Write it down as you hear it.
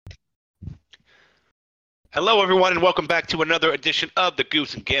Hello, everyone, and welcome back to another edition of the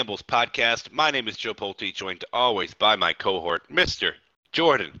Goose and Gambles podcast. My name is Joe Pulte, joined always by my cohort, Mr.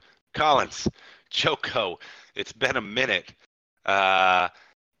 Jordan Collins. Joko, it's been a minute, uh,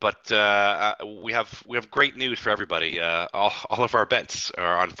 but we have great news for everybody. All of our bets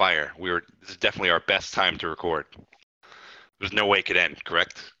are on fire. This is definitely our best time to record. There's no way it could end,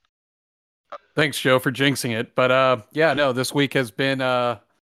 correct? Thanks, Joe, for jinxing it. But yeah, no, this week has been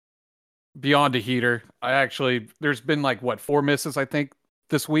beyond a heater. There's been like what, four misses, I think,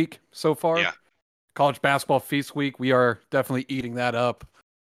 this week so far. Yeah. College basketball feast week. We are definitely eating that up.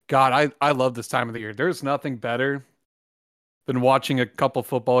 God, I love this time of the year. There's nothing better than watching a couple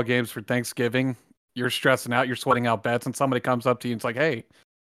football games for Thanksgiving. You're stressing out, you're sweating out bets, and somebody comes up to you and it's like, "Hey,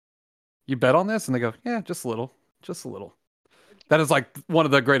 you bet on this?" And they go, "Yeah, just a little, just a little." That is like one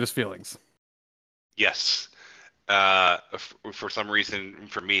of the greatest feelings. Yes. For some reason,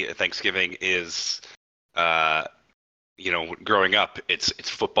 for me, Thanksgiving is, uh, growing up, it's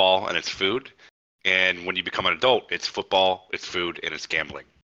football and it's food, and when you become an adult, it's football, it's food, and it's gambling.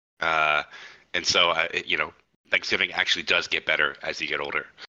 Uh, and so, Thanksgiving actually does get better as you get older.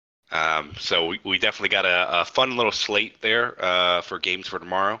 So we definitely got a fun little slate there for games for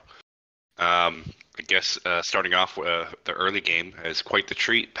tomorrow. I guess starting off the early game is quite the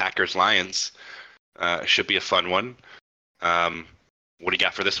treat. Packers Lions should be a fun one. What do you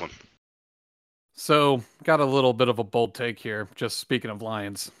got for this one? So, got a little bit of a bold take here. Just speaking of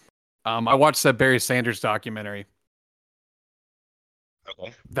Lions, I watched that Barry Sanders documentary.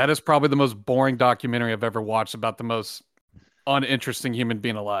 Okay. That is probably the most boring documentary I've ever watched about the most uninteresting human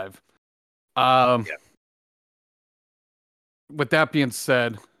being alive. Um, Yeah. with that being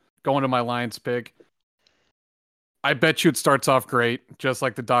said, going to my Lions pick, I bet you it starts off great, just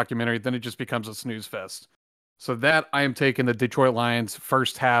like the documentary. Then it just becomes a snooze fest. So that I am taking the Detroit Lions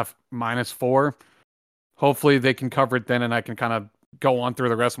first half -4. Hopefully they can cover it then, and I can kind of go on through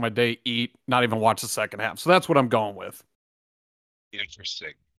the rest of my day, eat, not even watch the second half. So that's what I'm going with.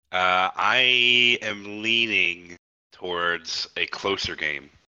 Interesting. I am leaning towards a closer game.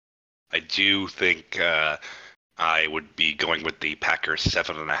 I do think I would be going with the Packers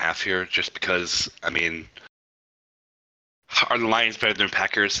 7.5 here, just because. I mean, are the Lions better than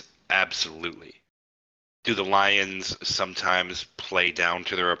Packers? Absolutely. Do the Lions sometimes play down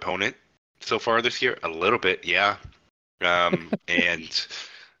to their opponent so far this year? A little bit, yeah. And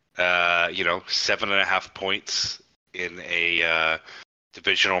 7.5 points in a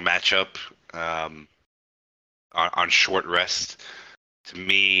divisional matchup on short rest. To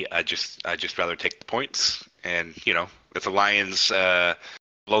me, I just rather take the points, and if the Lions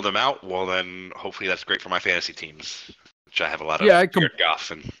blow them out, well then hopefully that's great for my fantasy teams, which I have a lot of Yeah, Jared Goff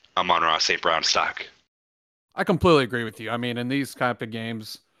and Amon-Ra St. Brown stock. I completely agree with you. I mean, in these type of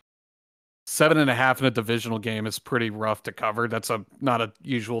games, 7.5 in a divisional game is pretty rough to cover. That's not a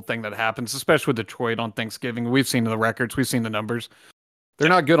usual thing that happens, especially with Detroit on Thanksgiving. We've seen the records, we've seen the numbers. They're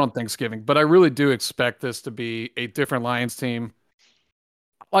Yeah, not good on Thanksgiving, but I really do expect this to be a different Lions team.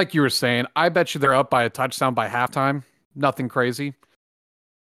 Like you were saying, I bet you they're up by a touchdown by halftime. Nothing crazy.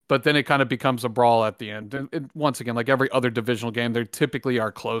 But then it kind of becomes a brawl at the end. And once again, like every other divisional game, they typically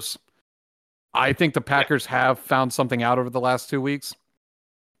are close. I think the yeah, Packers have found something out over the last 2 weeks.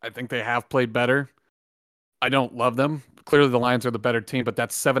 I think they have played better. I don't love them. Clearly, the Lions are the better team, but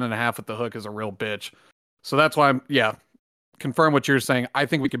that 7.5 at the hook is a real bitch. So that's why yeah, confirm what you're saying. I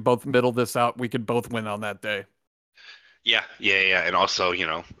think we could both middle this out. We could both win on that day. yeah. And also,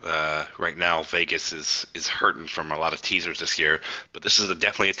 right now Vegas is hurting from a lot of teasers this year, but this is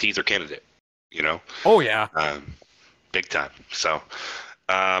definitely a teaser candidate. You know, Oh, yeah. um, big time. So,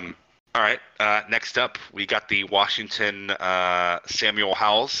 all right. Next up, we got the Washington Samuel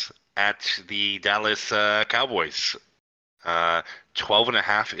Howells at the Dallas Cowboys.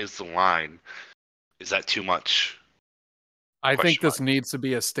 12.5 is the line. Is that too much? I think Question this mark. needs to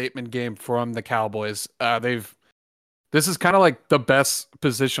be a statement game from the Cowboys. This is kind of like the best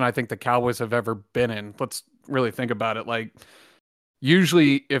position I think the Cowboys have ever been in. Let's really think about it. Like,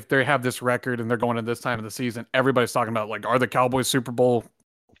 usually if they have this record and they're going in this time of the season, everybody's talking about like, are the Cowboys Super Bowl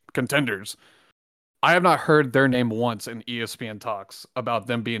contenders? I have not heard their name once in ESPN talks about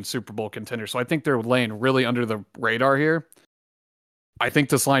them being Super Bowl contenders. So I think they're laying really under the radar here. I think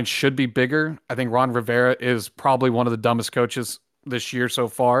this line should be bigger. I think Ron Rivera is probably one of the dumbest coaches this year so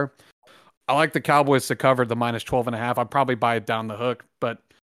far. I like the Cowboys to cover the -12.5. I'd probably buy it down the hook, but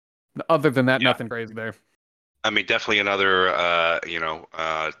other than that, Yeah. nothing crazy there. I mean, definitely another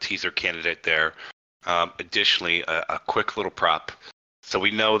teaser candidate there. Additionally, a quick little prop. So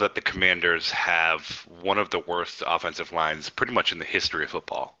we know that the Commanders have one of the worst offensive lines pretty much in the history of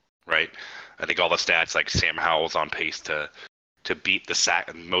football. right? I think all the stats like Sam Howell's on pace to beat the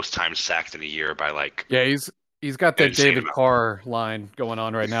sack most times sacked in a year by like Yeah, he's got an that insane David amount. Carr line going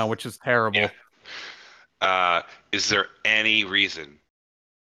on right now, which is Yeah. terrible. Is there any reason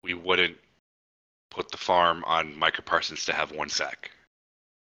we wouldn't put the farm on Micah Parsons to have one sack?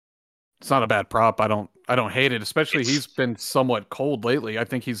 It's not a bad prop. I don't hate it, especially he's It's been somewhat cold lately. I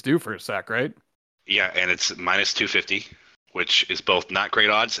think he's due for a sack, right? yeah, and it's minus 250, which is both not great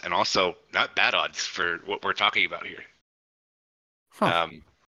odds and also not bad odds for what we're talking about here. Huh. Um,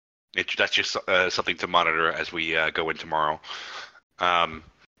 that's just something to monitor as we go in tomorrow. Um,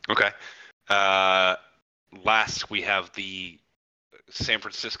 okay. Uh, Last, we have the San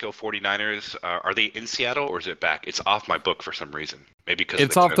Francisco 49ers. Are they in Seattle or is it back? It's off my book for some reason. Maybe because of the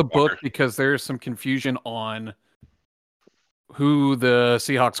It's off Kenneth the Walker. book because there's some confusion on who the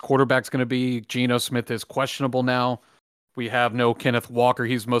Seahawks quarterback's going to be. Geno Smith is questionable now. We have no Kenneth Walker.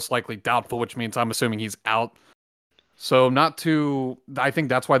 He's most likely doubtful, which means I'm assuming he's out. So not too. I think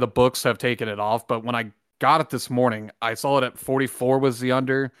that's why the books have taken it off. But when I got it this morning, I saw it at 44 was the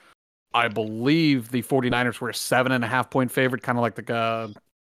under. I believe the 49ers were a 7.5 point favorite, kind of like the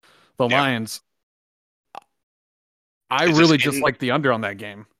Yeah. Lions. I Is this really just in? like the under on that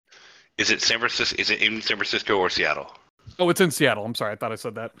game. Is it San Francisco? Is it in San Francisco or Seattle? Oh, it's in Seattle. I'm sorry. I thought I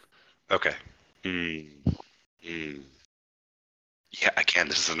said that. Okay. Hmm. Hmm. Yeah, again,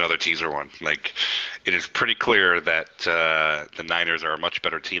 this is another teaser one. Like, it is pretty clear that the Niners are a much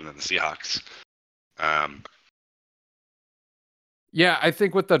better team than the Seahawks. Um, Yeah, I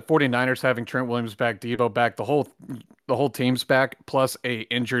think with the 49ers having Trent Williams back, Debo back, the whole team's back, plus a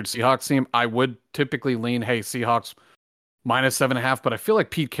injured Seahawks team, I would typically lean, hey, Seahawks minus 7.5, but I feel like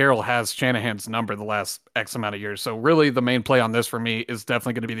Pete Carroll has Shanahan's number the last X amount of years. So really the main play on this for me is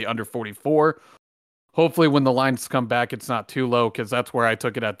definitely going to be the under 44. Hopefully when the lines come back, it's not too low because that's where I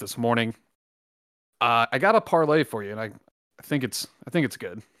took it at this morning. I got a parlay for you, and I think it's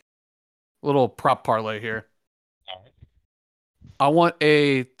good. A little prop parlay here. I want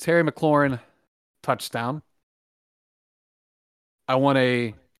a Terry McLaurin touchdown. I want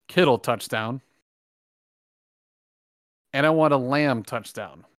a Kittle touchdown, and I want a Lamb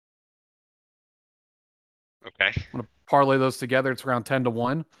touchdown. okay. I'm gonna parlay those together. It's around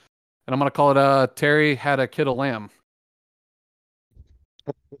 10-1, and I'm gonna call it Terry had a Kittle Lamb.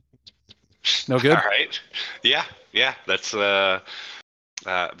 No All good. right. Yeah, yeah, that's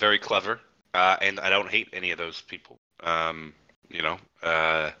very clever. And I don't hate any of those people. You know,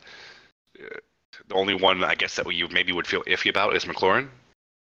 the only one I guess that you maybe would feel iffy about is McLaurin.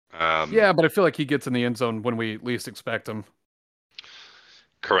 Um, Yeah, but I feel like he gets in the end zone when we least expect him.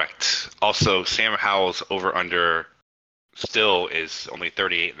 Correct. Also, Sam Howell's over under still is only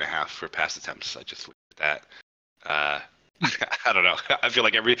 38.5 for pass attempts. I just looked at that. Uh, I don't know. I feel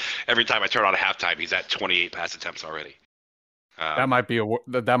like every time I turn on a halftime, he's at 28 pass attempts already. That Um, might be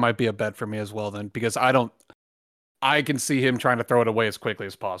a bet for me as well then because I can see him trying to throw it away as quickly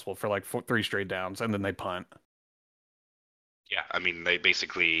as possible for like three straight downs and then they punt. yeah, I mean they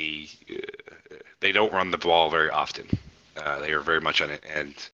basically they don't run the ball very often. They are very much on it,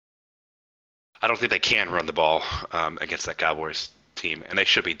 and I don't think they can run the ball against that Cowboys team, and they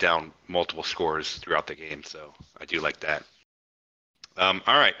should be down multiple scores throughout the game. So I do like that. All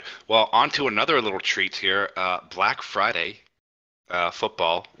right, well, on to another little treat here. Black Friday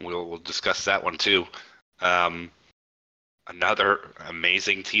football. We'll discuss that one too. Um, Another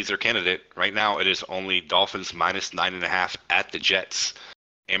amazing teaser candidate. Right now, it is only Dolphins minus 9.5 at the Jets.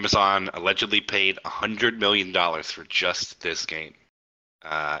 Amazon allegedly paid $100 million for just this game,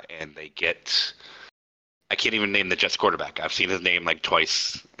 and they get. I can't even name the Jets quarterback. I've seen his name like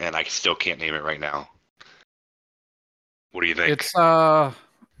twice, and I still can't name it right now. What do you think? It's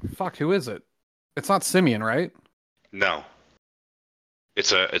fuck, who is it? It's not Simeon, right? No,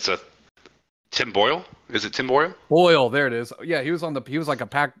 it's a Tim Boyle. Is it Tim Boyle? Boyle, there it is. Yeah, he was like a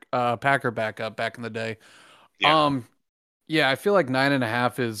Packer backup back in the day. Yeah, Um yeah, I feel like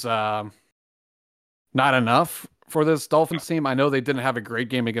 9.5 is not enough for this Dolphins team. I know they didn't have a great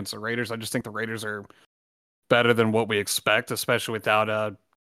game against the Raiders. I just think the Raiders are better than what we expect, especially without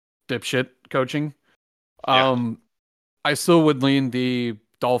dipshit coaching. yeah. Um I still would lean the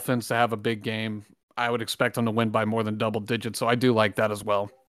Dolphins to have a big game. I would expect them to win by more than double digits, so I do like that as well.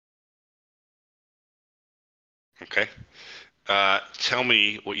 Okay. Tell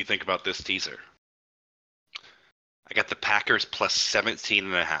me what you think about this teaser. I got the Packers plus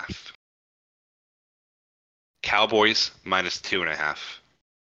 17.5. Cowboys minus 2.5.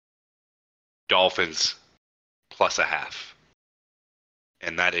 Dolphins plus a half.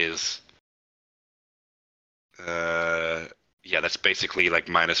 And that is Yeah, that's basically like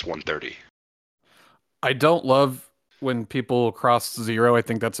minus 130. I don't love when people cross zero. I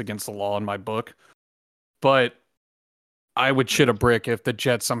think that's against the law in my book. But I would shit a brick if the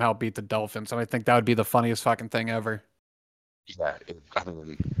Jets somehow beat the Dolphins, and I think that would be the funniest fucking thing ever. Yeah, I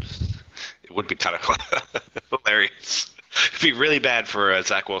mean, it would be kind of hilarious. It'd be really bad for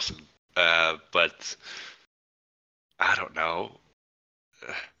Zach Wilson, but I don't know.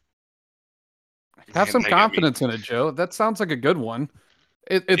 Have Man, some they got me. confidence in it, Joe. That sounds like a good one.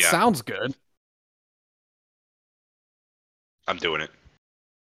 It Yeah, sounds good. I'm doing it.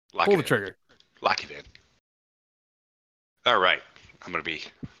 Lock Pull it the in. trigger. Lock it in. All right. I'm gonna be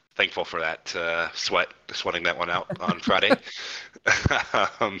thankful for that sweating that one out on Friday.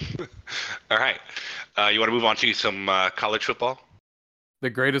 um, all right. You want to move on to some college football? The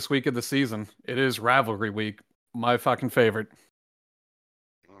greatest week of the season. It is rivalry week. My fucking favorite.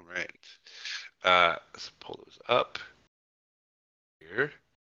 All right. Let's pull those up here.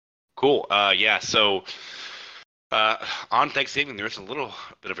 Cool. Yeah. So on Thanksgiving, there's a little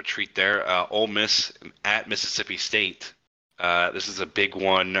bit of a treat there. Ole Miss at Mississippi State. This is a big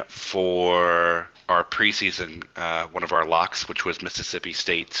one for our preseason, one of our locks, which was Mississippi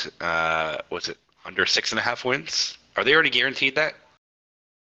State. Was it under 6.5 wins? Are they already guaranteed that?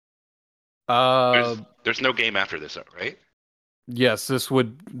 Uh, There's no game after this, right? yes,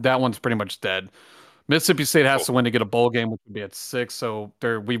 that one's pretty much dead. Mississippi State has Cool. to win to get a bowl game, which would be at 6. So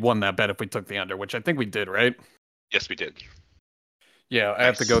we won that bet if we took the under, which I think we did, right? Yes, we did. Yeah, I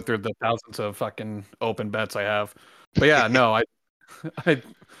have to go Nice. through the thousands of fucking open bets I have. But yeah, no, I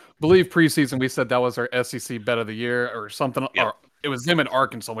believe preseason we said that was our SEC bet of the year or something, Yep. or it was them in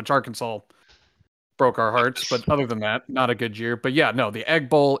Arkansas, which Arkansas broke our hearts. Yes. But other than that, not a good year. But yeah, no, the Egg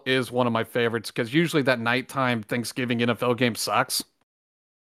Bowl is one of my favorites because usually that nighttime Thanksgiving NFL game sucks.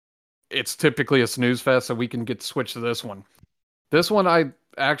 It's typically a snooze fest, so we can get switched to this one. This one I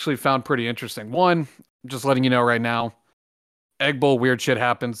actually found pretty interesting. One, just letting you know right now, Egg Bowl weird shit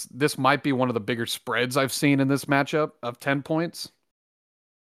happens. This might be one of the bigger spreads I've seen in this matchup of 10 points.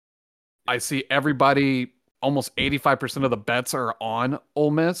 I see everybody, almost 85% of the bets are on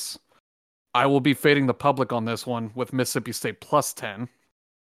Ole Miss. I will be fading the public on this one with Mississippi State plus 10.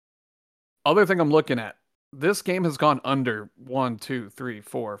 Other thing I'm looking at, this game has gone under one, two, three,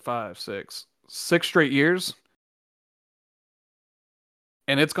 four, five, six straight years,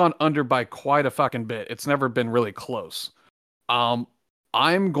 and it's gone under by quite a fucking bit. It's never been really close. Um,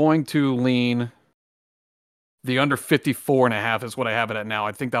 I'm going to lean the under 54.5 is what I have it at now.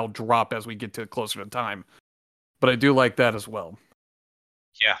 I think that'll drop as we get to closer to time, but I do like that as well.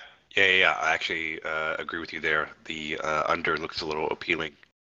 Yeah. Yeah. I actually agree with you there. The under looks a little appealing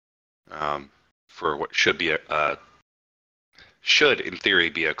for what should in theory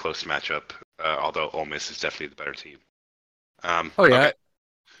be a close matchup. Although Ole Miss is definitely the better team. Oh yeah, Okay.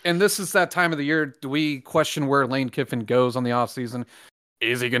 and this is that time of the year. Do we question where Lane Kiffin goes on the offseason?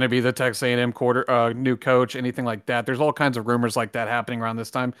 Is he going to be the Texas A&M new coach? Anything like that? There's all kinds of rumors like that happening around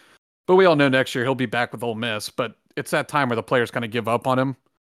this time. But we all know next year he'll be back with Ole Miss. But it's that time where the players kind of give up on him.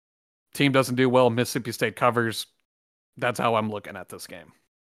 Team doesn't do well. Mississippi State covers. That's how I'm looking at this game.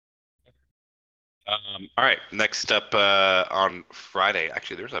 All right. Next up on Friday.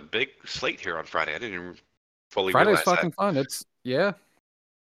 Actually, there's a big slate here on Friday. I didn't even fully Friday's realize that. fucking fun. It's yeah.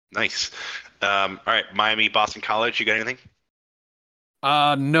 Nice. All right. Miami, Boston College. You got anything?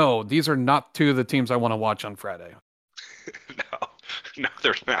 No, these are not two of the teams I want to watch on Friday. No, no,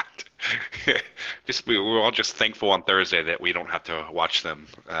 they're not. We're all just thankful on Thursday that we don't have to watch them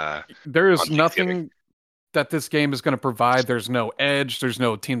There on is Thanksgiving. nothing that this game is going to provide. There's no edge. There's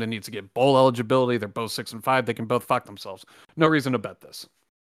no team that needs to get bowl eligibility. They're both 6-5. They can both fuck themselves. No reason to bet this.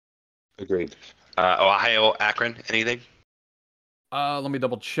 Agreed. Ohio, Akron. Anything? Let me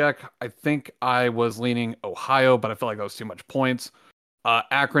double check. I think I was leaning Ohio, but I feel like that was too much points.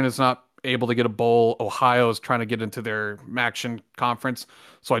 Akron is not able to get a bowl. Ohio is trying to get into their Maction conference.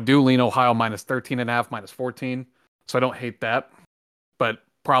 So I do lean Ohio minus 13.5, minus 14. So I don't hate that, but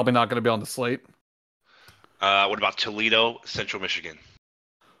probably not going to be on the slate. What about Toledo, Central Michigan?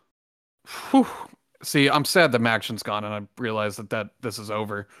 Whew. See, I'm sad that Maction's gone, and I realize that this is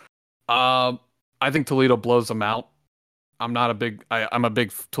over. Um, I think Toledo blows them out. I'm a big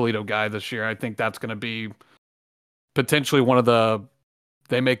Toledo guy this year. I think that's going to be potentially one of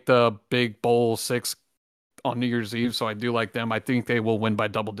they make the big bowl 6 on New Year's Eve, so I do like them. I think they will win by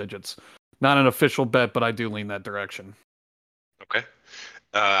double digits. Not an official bet, but I do lean that direction. Okay.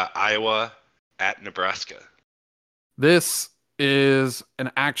 Iowa at Nebraska. This is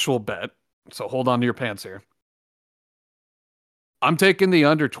an actual bet, so hold on to your pants here. I'm taking the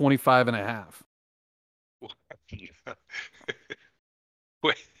under 25.5.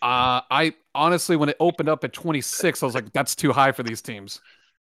 Wait, I honestly, when it opened up at 26, I was like, that's too high for these teams.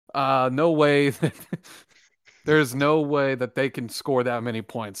 No way. There's no way that they can score that many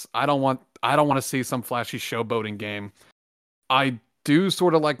points. I don't want to see some flashy showboating game. I do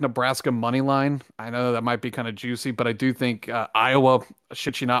sort of like Nebraska money line. I know that might be kind of juicy, but I do think Iowa,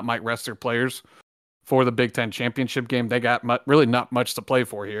 shit you not, might rest their players for the Big Ten championship game. They got really not much to play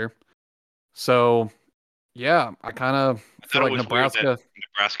for here. So yeah, I kind of I feel thought it like was weird that Nebraska.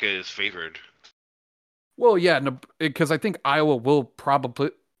 Nebraska is favored. Well, yeah, because I think Iowa will probably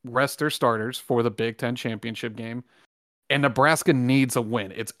rest their starters for the Big Ten championship game. And Nebraska needs a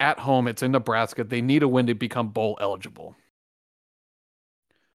win. It's at home, it's in Nebraska. They need a win to become bowl eligible.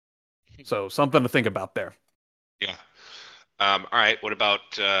 So something to think about there. Yeah. All right. What about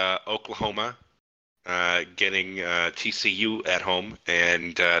Oklahoma getting TCU at home,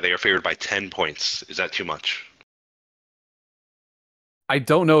 and they are favored by 10 points? Is that too much? I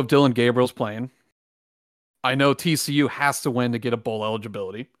don't know if Dylan Gabriel's playing. I know TCU has to win to get a bowl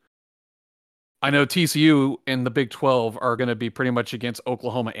eligibility. I know TCU and the Big 12 are going to be pretty much against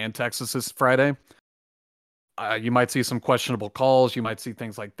Oklahoma and Texas this Friday. You might see some questionable calls. You might see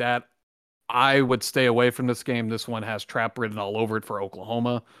things like that. I would stay away from this game. This one has trap written all over it for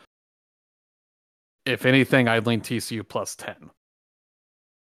Oklahoma. If anything, I'd lean TCU plus 10.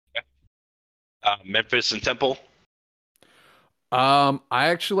 Memphis and Temple. I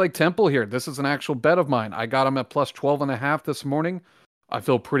actually like Temple here. This is an actual bet of mine. I got them at plus 12 and a half this morning. I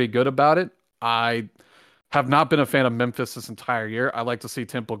feel pretty good about it. I have not been a fan of Memphis this entire year. I like to see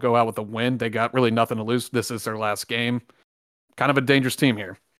Temple go out with a win. They got really nothing to lose. This is their last game. Kind of a dangerous team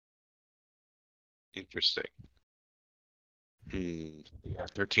here. Interesting. Yeah,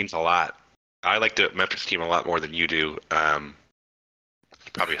 13's a lot. I like the Memphis team a lot more than you do.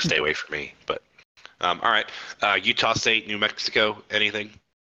 Probably a stay away from me. But all right. Utah State, New Mexico, anything?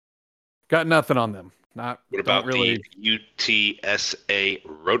 Got nothing on them. Not What don't about the really. UTSA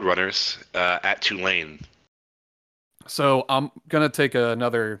Roadrunners at Tulane? So I'm gonna take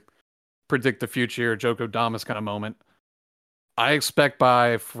another predict the future Joko Damas kind of moment. I expect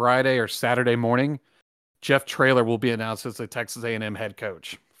by Friday or Saturday morning, Jeff Traylor will be announced as the Texas A&M head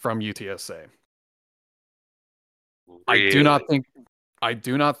coach from UTSA. I do Really? not think I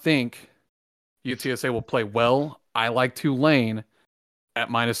do not think UTSA will play well. I like Tulane at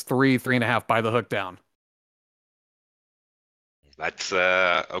minus three, 3.5 by the hook down. That's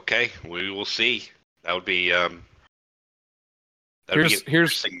okay. We will see. That would be an Here's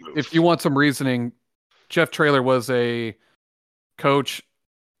interesting if you move. want some reasoning, Jeff Traylor was a coach,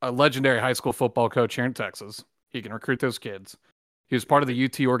 a legendary high school football coach here in Texas. He can recruit those kids. He was part of the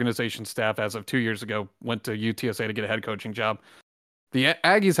UT organization staff as of 2 years ago, went to UTSA to get a head coaching job. The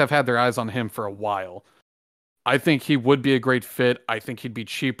Aggies have had their eyes on him for a while. I think he would be a great fit. I think he'd be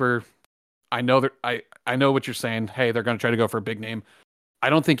cheaper. I know what you're saying. Hey, they're going to try to go for a big name. I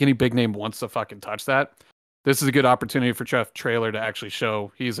don't think any big name wants to fucking touch that. This is a good opportunity for Jeff Traylor to actually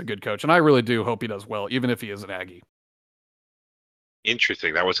show he's a good coach, and I really do hope he does well, even if he is an Aggie.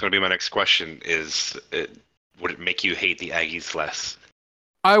 Interesting. That was going to be my next question. Would it make you hate the Aggies less?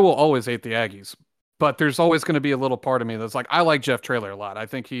 I will always hate the Aggies, but there's always going to be a little part of me that's like, I like Jeff Traylor a lot. I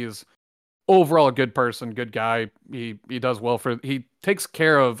think he's overall a good person, good guy. He does well for he takes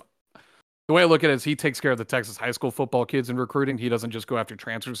care of the way I look at it is he takes care of the Texas high school football kids in recruiting. He doesn't just go after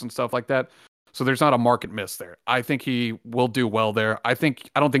transfers and stuff like that. So there's not a market miss there. I think he will do well there. I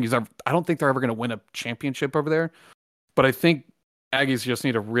don't think they're ever going to win a championship over there, but I think Aggies just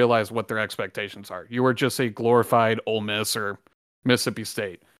need to realize what their expectations are. You are just a glorified Ole Miss or Mississippi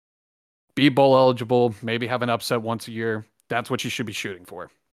State. Be bowl eligible, maybe have an upset once a year. That's what you should be shooting for.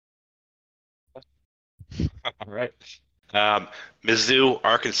 All right. Um, Mizzou,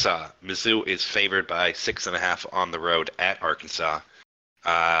 Arkansas. Mizzou is favored by 6.5 on the road at Arkansas.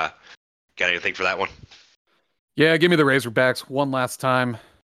 Uh, got anything for that one? Yeah, give me the Razorbacks one last time.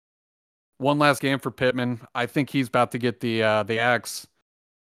 One last game for Pittman. I think he's about to get the axe.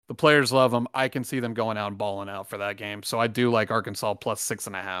 The players love him. I can see them going out and balling out for that game. So I do like Arkansas plus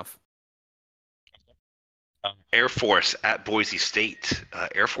 6.5. Air Force at Boise State.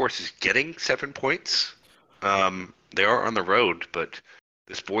 Air Force is getting 7 points. They are on the road, but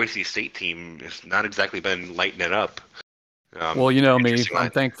this Boise State team has not exactly been lighting it up. Well, you know me. Interesting I'm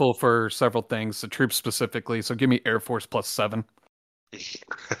line. thankful for several things, the troops specifically. So give me Air Force plus 7.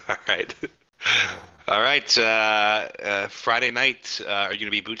 All right. All right. Friday night, are you going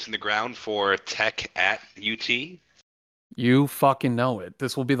to be boots in the ground for Tech at UT? You fucking know it.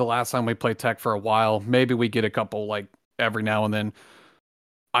 This will be the last time we play Tech for a while. Maybe we get a couple like every now and then.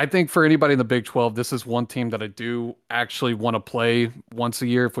 I think for anybody in the Big 12, this is one team that I do actually want to play once a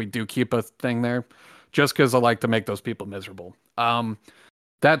year if we do keep a thing there, just because I like to make those people miserable.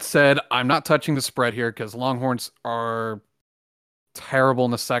 That said, I'm not touching the spread here because Longhorns are terrible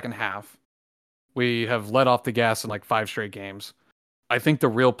in the second half. We have let off the gas in like 5 straight games. I think the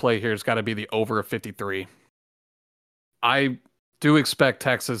real play here has got to be the over of 53. I do expect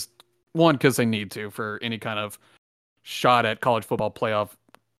Texas, one, because they need to for any kind of shot at college football playoff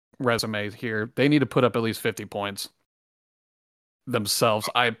resume here. They need to put up at least 50 points themselves.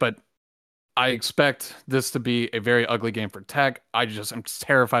 But I expect this to be a very ugly game for Tech. I just am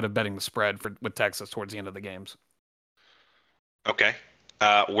terrified of betting the spread with Texas towards the end of the games. Okay.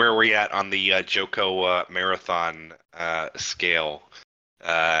 Where are we at on the Joko marathon scale?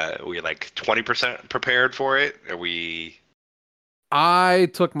 Are we like 20% prepared for it? Are we? I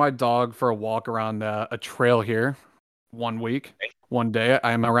took my dog for a walk around a trail here one day.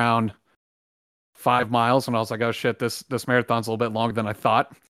 I'm around 5 miles, and I was like, "Oh shit, this marathon's a little bit longer than I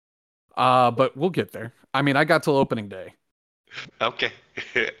thought." But we'll get there. I mean, I got till opening day. Okay.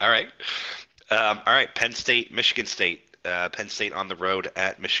 All right. All right. Penn State, Michigan State. Penn State on the road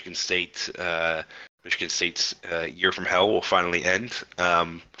at Michigan State. Michigan State's year from hell will finally end.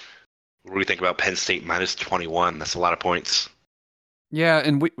 What do we think about Penn State minus 21? That's a lot of points. Yeah,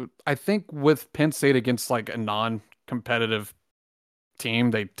 and I think with Penn State against like a non-competitive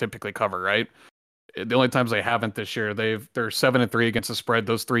team, they typically cover, right? The only times they haven't this year, they're 7-3 against the spread.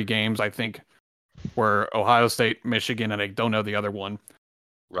 Those 3 games, I think, were Ohio State, Michigan, and I don't know the other one.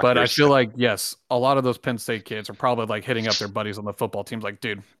 But I Rutgers. feel like, yes, a lot of those Penn State kids are probably like hitting up their buddies on the football teams like,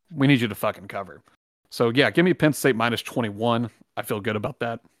 dude, we need you to fucking cover. So yeah, give me Penn State minus 21. I feel good about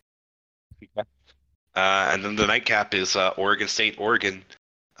that. And then the nightcap is Oregon State, Oregon.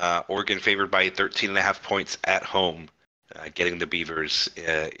 Oregon favored by 13.5 points at home, getting the Beavers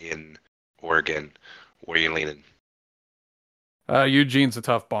in Oregon. Where are you leaning? Eugene's a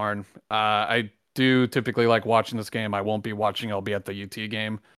tough barn. I do typically like watching this game. I won't be watching. I'll be at the UT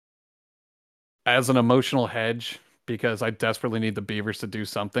game. As an emotional hedge, because I desperately need the Beavers to do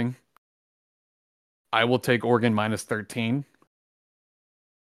something, I will take Oregon minus 13.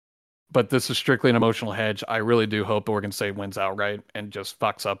 But this is strictly an emotional hedge. I really do hope Oregon State wins outright and just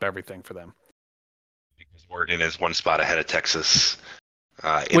fucks up everything for them. Because Oregon is one spot ahead of Texas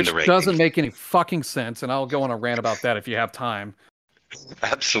in Which the rankings. doesn't make any fucking sense, and I'll go on a rant about that if you have time.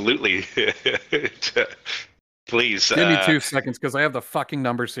 Absolutely. Please. Give me 2 seconds because I have the fucking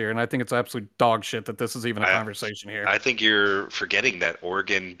numbers here, and I think it's absolute dog shit that this is even a conversation here. I think you're forgetting that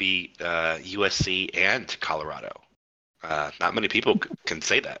Oregon beat USC and Colorado. Not many people can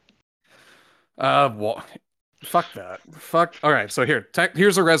say that. Well, fuck that. Fuck. All right, so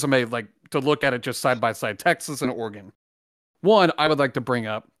here's a resume like to look at it just side by side. Texas and Oregon. One, I would like to bring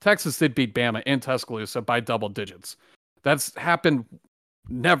up: Texas did beat Bama in Tuscaloosa by double digits. That's happened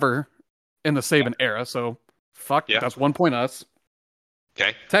never in the Saban era. So fuck. Yeah. That's 1 point us.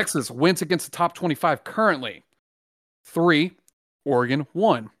 Okay. Texas wins against the top 25 currently. 3. Oregon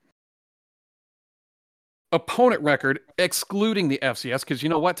 1. Opponent record excluding the FCS, because you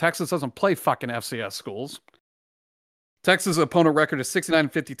know what? Texas doesn't play fucking FCS schools. Texas' opponent record is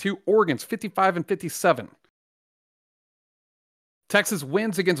 69-52. Oregon's 55-57. Texas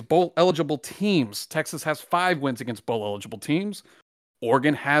wins against bowl eligible teams. Texas has 5 wins against bowl eligible teams.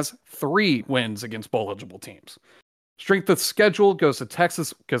 Oregon has 3 wins against bowl eligible teams. Strength of schedule goes to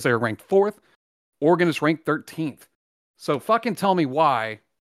Texas because they're ranked 4th. Oregon is ranked 13th. So fucking tell me why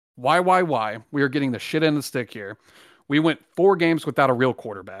we are getting the shit end of the stick here. We went 4 games without a real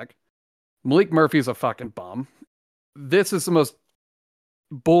quarterback. Malik Murphy's a fucking bum. This is the most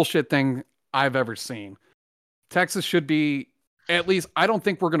bullshit thing I've ever seen. Texas should be at least, I don't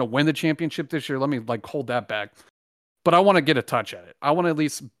think we're going to win the championship this year. Let me hold that back. But I want to get a touch at it. I want to at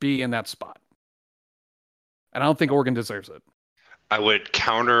least be in that spot. And I don't think Oregon deserves it. I would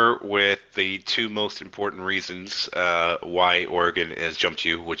counter with the 2 most important reasons why Oregon has jumped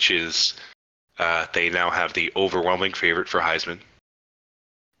you, which is they now have the overwhelming favorite for Heisman.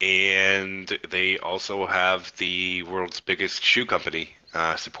 And they also have the world's biggest shoe company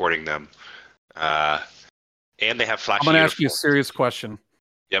supporting them. And they have flashy I'm going to ask you a serious question.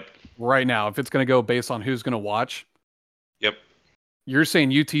 Yep. Right now, if it's going to go based on who's going to watch. Yep. You're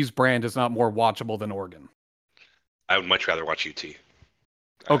saying UT's brand is not more watchable than Oregon. I would much rather watch UT.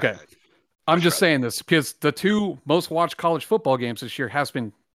 Okay. I'm just saying this because the 2 most watched college football games this year has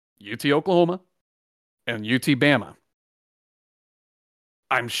been UT Oklahoma and UT Bama.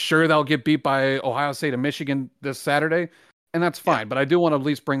 I'm sure they'll get beat by Ohio State and Michigan this Saturday, and that's fine. Yeah. But I do want to at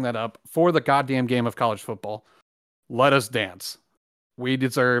least bring that up for the goddamn game of college football. Let us dance. We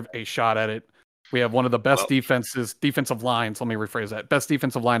deserve a shot at it. We have one of the best Well, defensive lines. Let me rephrase that. Best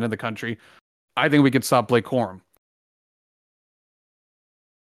defensive line in the country. I think we can stop Blake Corum.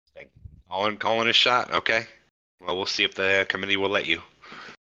 calling a shot. Okay. Well, we'll see if the committee will let you.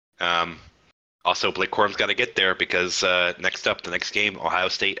 Um, Also, Blake Corum's got to get there because next up, the next game, Ohio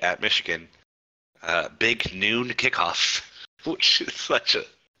State at Michigan. Big noon kickoff, which is such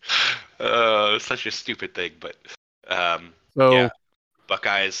a stupid thing, but yeah, So,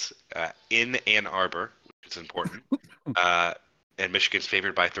 Buckeyes in Ann Arbor, which is important, and Michigan's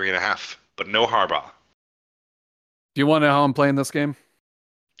favored by 3.5, but no Harbaugh. do you want to know how I'm playing this game?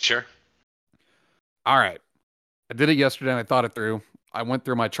 Sure. All right. I did it yesterday and I thought it through. I went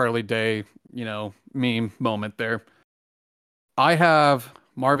through my Charlie Day, meme moment there. I have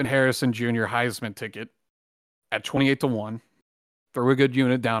Marvin Harrison Jr. Heisman ticket at 28-1. Throw a good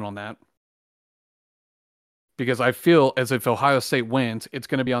unit down on that because I feel as if Ohio State wins, it's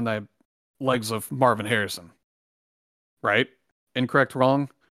going to be on the legs of Marvin Harrison. Right? Incorrect, wrong?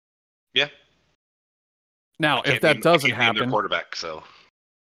 Yeah. Now, if that I doesn't can't name their happen, quarterback, so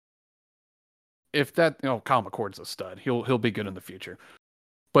if that, Kyle McCord's a stud. He'll be good in the future.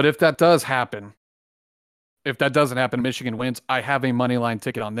 But if that does happen, if that doesn't happen, Michigan wins. I have a money line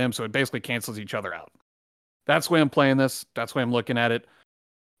ticket on them, so it basically cancels each other out. That's the way I'm playing this. That's the way I'm looking at it.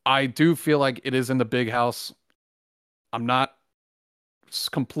 I do feel like it is in the big house. I'm not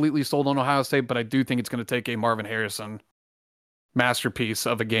completely sold on Ohio State, but I do think it's going to take a Marvin Harrison masterpiece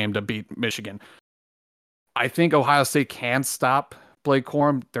of a game to beat Michigan. I think Ohio State can stop Blake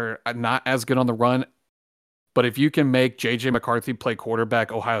Corum. They're not as good on the run, but if you can make JJ McCarthy play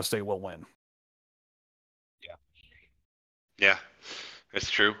quarterback, Ohio State will win. yeah, yeah, it's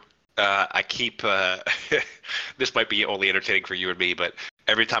true. I keep this might be only entertaining for you and me, but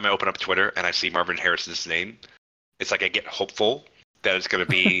every time I open up Twitter and I see Marvin Harrison's name, it's like I get hopeful that it's going to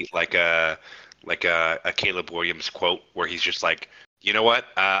be like a Caleb Williams quote where he's just like, you know what,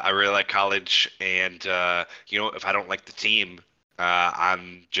 I really like college, and if I don't like the team,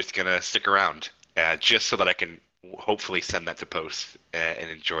 I'm just gonna stick around, just so that I can hopefully send that to post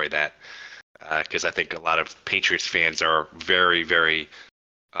and enjoy that, because I think a lot of Patriots fans are very, very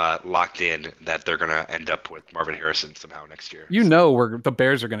locked in that they're gonna end up with Marvin Harrison somehow next year. Where the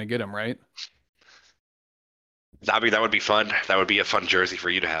Bears are going to get him, right? I mean, that would be fun. That would be a fun jersey for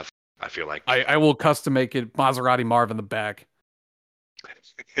you to have, I feel like. I will custom make it Maserati Marv in the back.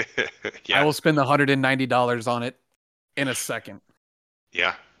 I Yeah, will spend the $190 on it in a second.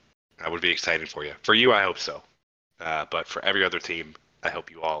 yeah, I would be excited for you. For you, I hope so. But for every other team, I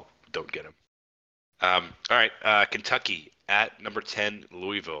hope you all don't get him. All right, Kentucky at number 10,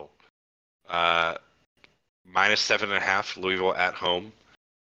 Louisville. -7.5, Louisville at home.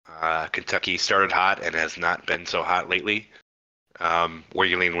 Kentucky started hot and has not been so hot lately. Where are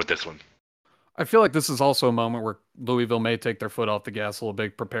you leaning with this one? I feel like this is also a moment where Louisville may take their foot off the gas a little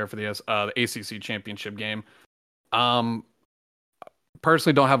bit, prepare for the ACC championship game. Um,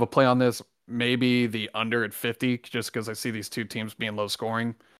 Personally, don't have a play on this. Maybe the under at 50, just because I see these two teams being low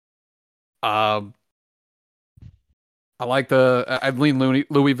scoring. Um, I'd lean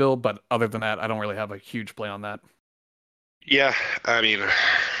Louisville, but other than that, I don't really have a huge play on that. Yeah, I mean,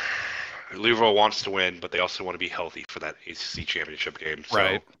 Louisville wants to win, but they also want to be healthy for that ACC championship game. So,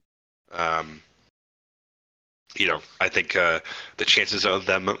 Right. um, I think the chances of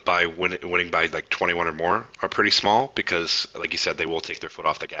them winning by like 21 or more are pretty small because, like you said, they will take their foot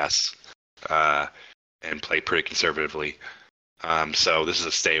off the gas uh, and play pretty conservatively. So this is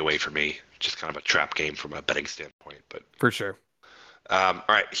a stay away for me. Just kind of a trap game from a betting standpoint. But For sure. all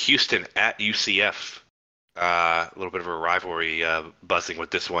right, Houston at UCF. A little bit of a rivalry buzzing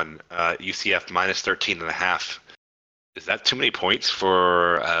with this one. UCF -13.5. Is that too many points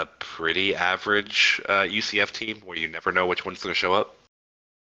for a pretty average UCF team where you never know which one's going to show up?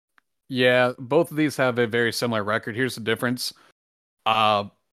 Yeah, both of these have a very similar record. Here's the difference. Uh,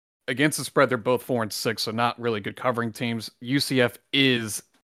 Against the spread, they're both 4-6, so not really good covering teams. UCF is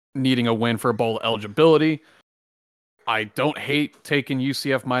needing a win for bowl eligibility. I don't hate taking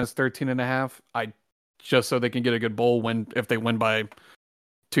UCF -13.5. I just so they can get a good bowl win if they win by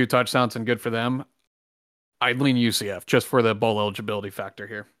 2 touchdowns and good for them. I'd lean UCF just for the bowl eligibility factor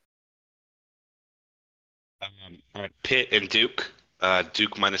here. All right, Pitt and Duke.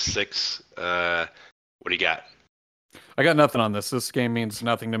 Duke -6. What do you got? I got nothing on this. This game means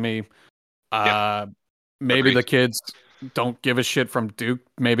nothing to me. Yep, Maybe agreed. the kids don't give a shit from Duke,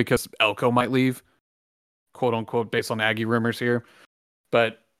 maybe because Elko might leave, quote unquote, based on Aggie rumors here.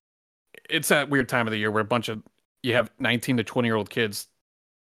 But it's that weird time of the year where you have 19 to 20-year-old kids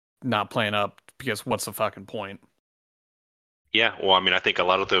not playing up because what's the fucking point? Yeah, well, I mean, I think a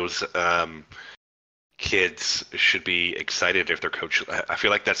lot of those kids should be excited if their coach. I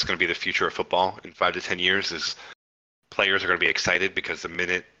feel like that's going to be the future of football in 5 to 10 years. Is players are going to be excited because the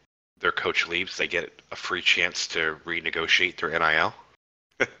minute their coach leaves, they get a free chance to renegotiate their NIL.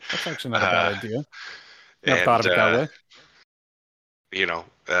 That's actually not a bad Uh, idea. Never thought and of it that way. you know,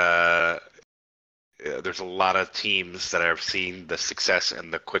 uh, there's a lot of teams that have seen the success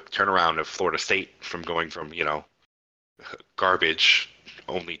and the quick turnaround of Florida State from going from garbage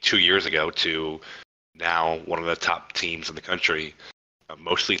only 2 years ago to now one of the top teams in the country,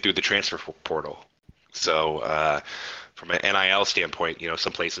 mostly through the transfer portal. So from an NIL standpoint,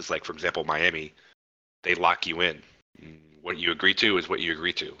 some places like, for example, Miami, they lock you in. What you agree to is what you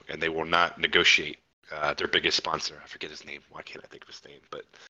agree to, and they will not negotiate. Their biggest sponsor, I forget his name. Why can't I think of his name? But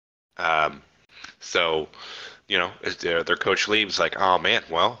um, so, as their coach leaves, like, oh man,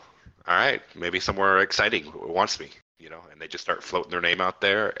 well, all right, maybe somewhere exciting wants me, and they just start floating their name out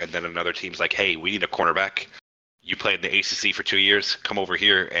there, and then another team's like, hey, we need a cornerback. You played in the ACC for 2 years. Come over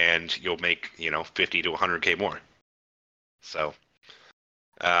here, and you'll make 50 to 100K more. So,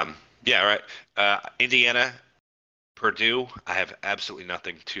 yeah, all right. Indiana, Purdue. I have absolutely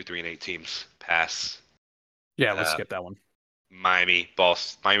nothing. 2, 3, and 8 teams pass. Yeah, let's skip that one. Miami,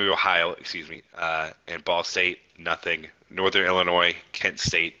 Ohio, excuse me, and Ball State, nothing. Northern Illinois, Kent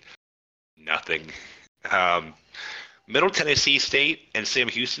State, nothing. Middle Tennessee State and Sam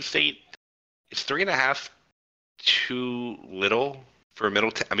Houston State, it's 3.5 too little for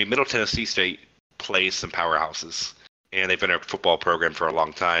Middle Tennessee State plays some powerhouses, and they've been a football program for a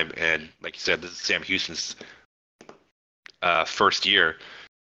long time. And like you said, this is Sam Houston's first year.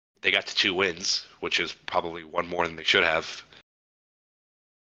 They got to 2 wins, which is probably one more than they should have.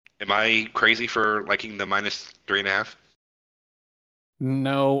 Am I crazy for liking the -3.5?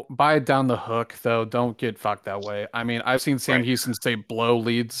 No, buy it down the hook though. Don't get fucked that way. I mean, I've seen Sam Right. Houston State blow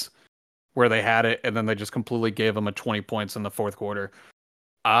leads where they had it, and then they just completely gave them a 20 points in the fourth quarter.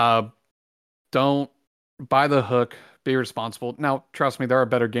 Don't buy the hook. Be responsible. Now, trust me, there are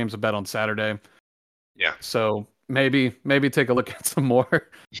better games to bet on Saturday. Yeah. So maybe take a look at some more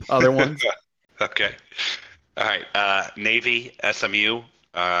other ones. Okay. All right. Navy, SMU.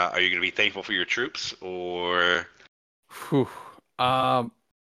 Are you going to be thankful for your troops, or Whew.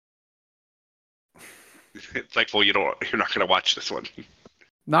 thankful you're not going to watch this one?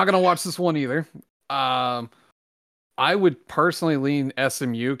 Not gonna watch this one either. I would personally lean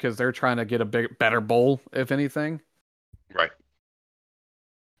SMU because they're trying to get a better bowl, if anything. Right.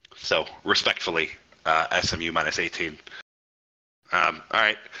 So respectfully, SMU -18. All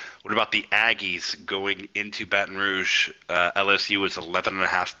right. What about the Aggies going into Baton Rouge? LSU is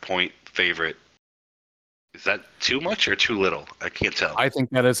 11.5-point favorite. Is that too much or too little? I can't tell. I think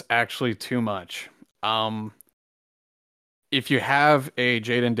that is actually too much. If you have a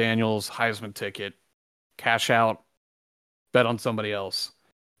Jaden Daniels Heisman ticket, cash out, bet on somebody else.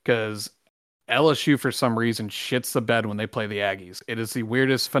 Because LSU, for some reason, shits the bed when they play the Aggies. It is the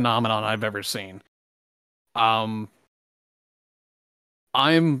weirdest phenomenon I've ever seen. I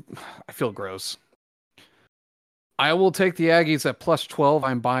feel gross. I will take the Aggies at +12.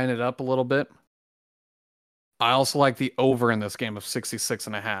 I'm buying it up a little bit. I also like the over in this game of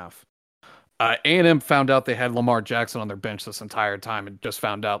 66.5. A&M found out they had Lamar Jackson on their bench this entire time and just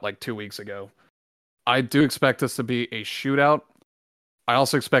found out like 2 weeks ago. I do expect this to be a shootout. I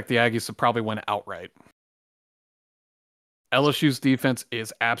also expect the Aggies to probably win outright. LSU's defense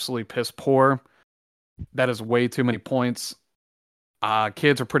is absolutely piss poor. That is way too many points.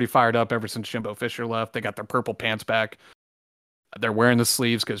 Kids are pretty fired up ever since Jimbo Fisher left. They got their purple pants back. They're wearing the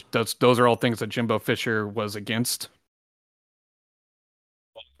sleeves because those are all things that Jimbo Fisher was against.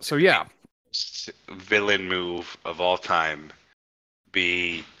 So yeah. Villain move of all time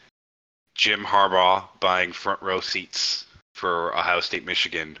be Jim Harbaugh buying front row seats for Ohio State,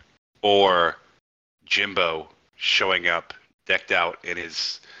 Michigan, or Jimbo showing up decked out in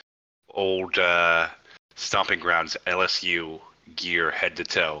his old stomping grounds LSU gear head to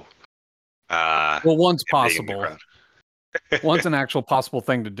toe. Well, one's possible. One's an actual possible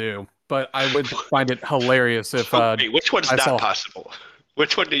thing to do, but I would find it hilarious if. Wait, which one's not possible?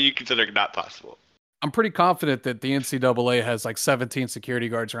 Which one do you consider not possible? I'm pretty confident that the NCAA has like 17 security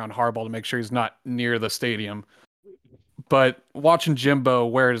guards around Harbaugh to make sure he's not near the stadium. But watching Jimbo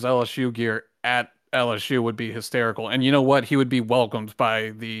wear his LSU gear at LSU would be hysterical. And you know what? He would be welcomed by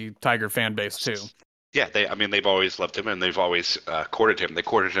the Tiger fan base too. Yeah, they've always loved him and they've always courted him. They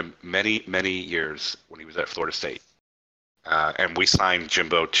courted him many, many years when he was at Florida State. And we signed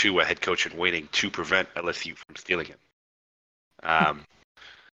Jimbo to a head coach in waiting to prevent LSU from stealing him.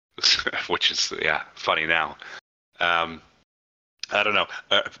 Which is, funny now. I don't know.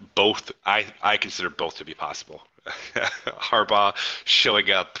 Both, I consider both to be possible. Harbaugh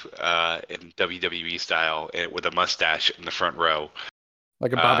showing up in WWE style with a mustache in the front row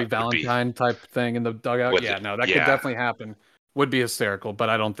Like a Bobby would be Valentine type thing in the dugout. with Yeah, no, that could yeah. definitely happen. Would be hysterical, but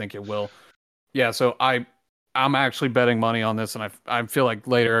I don't think it will. Yeah, so I'm actually betting money on this, and I feel like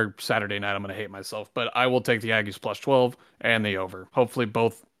later Saturday night I'm gonna hate myself, but I will take the Aggies plus 12 and the over. Hopefully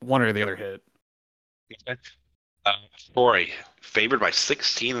both one or the other hit. Okay. Uh, Troy favored by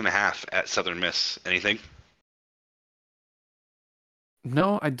 16 and a half at Southern Miss. Anything?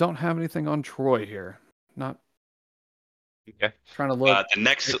 No, I don't have anything on Troy here. Not Okay. trying to look. The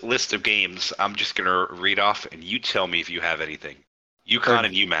next list of games, I'm just gonna read off, and you tell me if you have anything. UConn Or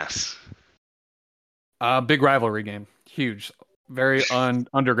and UMass. big rivalry game, huge, very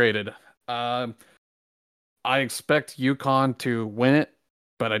underrated. Um, I expect UConn to win it,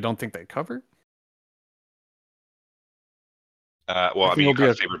 but I don't think they cover. Well, I I think mean, it'll be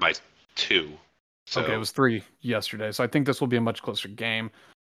UConn's a favored by two. okay. It So was 3 yesterday, so I think this will be a much closer game.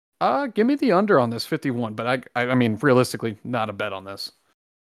 Give me the under on this 51, but I mean, realistically, not a bet on this.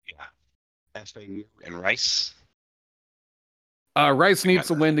 yeah, FAU and Rice. Rice I needs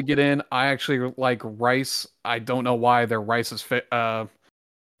got to win to get in. I actually like Rice. I don't know why their Rice is fit. I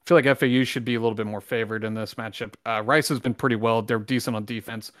feel like FAU should be a little bit more favored in this matchup. Rice has been pretty well. They're decent on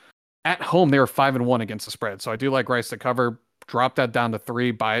defense. At home, they were 5-1 against the spread, so I do like Rice to cover. Drop that down to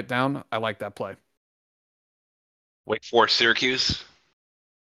 3, buy it down. I like that play. Wake Forest, Syracuse.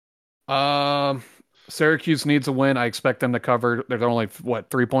 Um, Syracuse needs a win. I expect them to cover. They're only what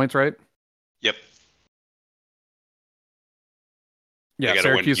 3 points, right? Yep, they Yeah, got to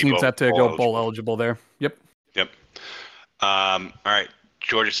win to Syracuse be needs that to bowl go bowl eligible. eligible there. Yep, Yep. All right,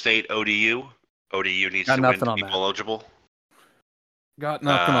 Georgia State, ODU. ODU needs got to win nothing to on be that. bowl eligible. Got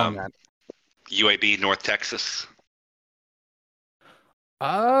nothing on Um, that. UAB, North Texas.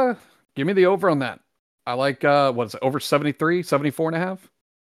 Uh, Give me the over on that. I like what is it, over 73, 74 and a half?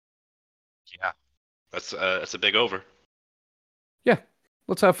 Yeah, that's a big over. Yeah.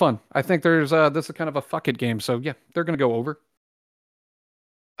 Let's have fun. I think there's this is kind of a fuck it game, so yeah, they're gonna go over.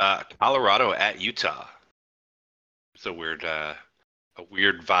 Colorado at Utah. It's a weird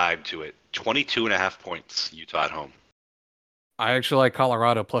vibe to it. 22 and a half points, Utah at home. I actually like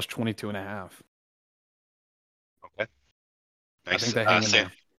Colorado plus 22 and a half. Okay. I Nice. think they hang in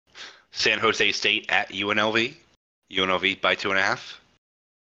there. San Jose State at UNLV. UNLV by 2.5.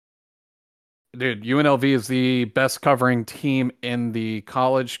 Dude, UNLV is the best covering team in the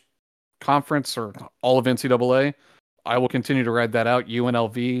college conference or all of NCAA. I will continue to ride that out.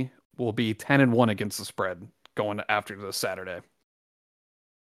 UNLV will be 10-1 against the spread going after this Saturday.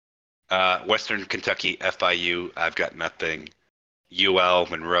 Western Kentucky FIU. I've got nothing. UL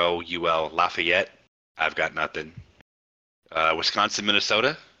Monroe. UL Lafayette. I've got nothing. Wisconsin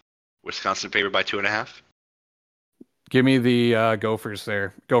Minnesota. Wisconsin favored by 2.5. Give me the Gophers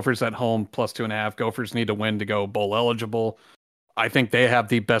there. Gophers at home plus 2.5. Gophers need to win to go bowl eligible. I think they have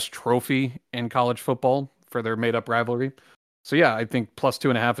the best trophy in college football for their made up rivalry. So yeah, I think plus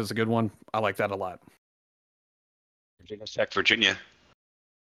 2.5 is a good one. I like that a lot. Virginia Tech, Virginia.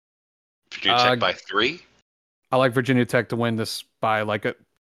 Virginia Uh, Tech by 3. I like Virginia Tech to win this by like a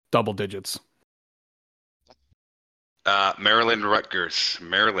double digits. Maryland Rutgers.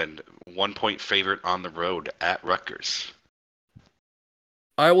 Maryland 1 point favorite on the road at Rutgers.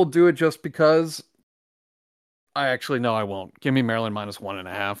 I will do it just because I actually no, I won't. Give me Maryland minus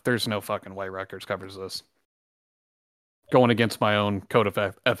 1.5. There's no fucking way Rutgers covers this. Going against my own code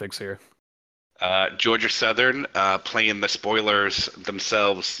of ethics here. Georgia Southern playing the spoilers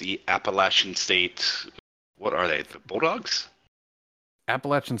themselves, the Appalachian State. What are they? The Bulldogs?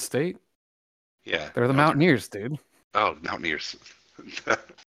 Appalachian State? Yeah. They're the No, Mountaineers, dude. oh, Mountaineers.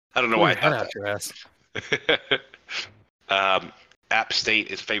 I don't know Pull why your I head thought out your ass. that. App State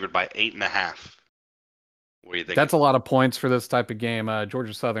is favored by 8.5. What are you thinking? That's a lot of points for this type of game.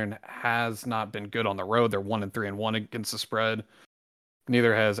 Georgia Southern has not been good on the road. They're 1-3-1 against the spread.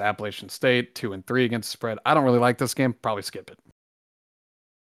 Neither has Appalachian State, 2-3 against the spread. I don't really like this game. Probably skip it.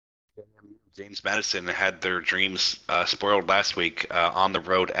 James Madison had their dreams spoiled last week on the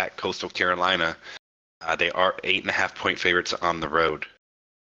road at Coastal Carolina. They are 8.5 point favorites on the road.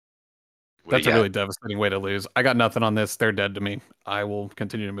 What do That's you a got? really devastating way to lose. I got nothing on this. They're dead to me. I will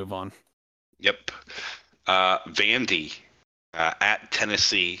continue to move on. Yep. Vandy at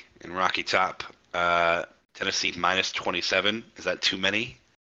Tennessee in Rocky Top. Tennessee minus 27. Is that too many?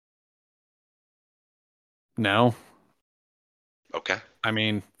 No, Okay. I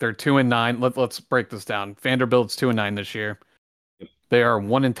mean they're 2-9. Let's break this down. Vanderbilt's 2-9 this year. They are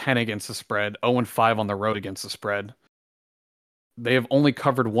 1-10 against the spread. 0-5 on the road against the spread. they have only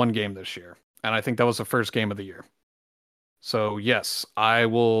covered one game this year, and I think that was the first game of the year. So yes, I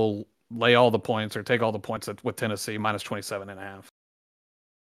will lay all the points or take all the points with Tennessee minus 27.5.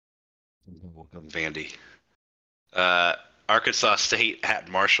 Vandy. Uh, Arkansas State at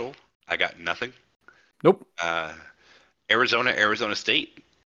Marshall. I got nothing. Nope. Uh, Arizona State.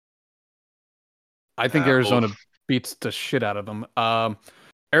 I think Oh, Arizona beats the shit out of them.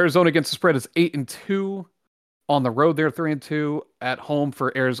 Arizona against the spread is 8-2. On the road, they're 3-2. At home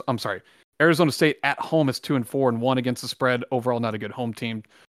for Arizona, I'm sorry, Arizona State at home is 2-4 and one against the spread. Overall, not a good home team.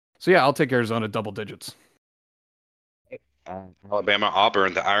 So yeah, I'll take Arizona double digits. Alabama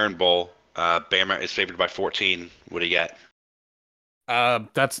Auburn, the Iron Bowl. Bama is favored by 14. What do you get?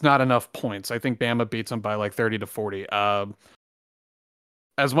 That's not enough points. I think Bama beats them by like 30 to 40.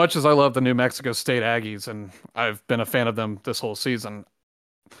 As much as I love the New Mexico State Aggies, and I've been a fan of them this whole season,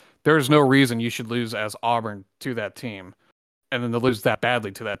 there's no reason you should lose as Auburn to that team, and then to lose that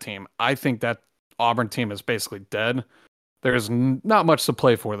badly to that team. I think that Auburn team is basically dead. There's not much to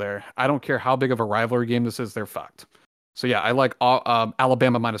play for there. I don't care how big of a rivalry game this is; they're fucked. So yeah, I like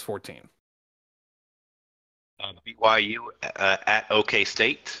Alabama minus 14. BYU at OK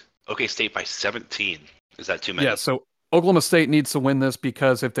State. OK State by 17. Is that too Yeah, many? so Oklahoma State needs to win this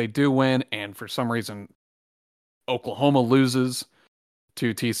because if they do win, and for some reason Oklahoma loses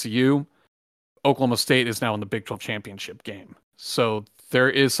to TCU, Oklahoma State is now in the Big 12 championship game. So there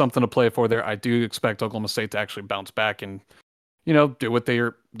is something to play for there. I do expect Oklahoma State to actually bounce back and do what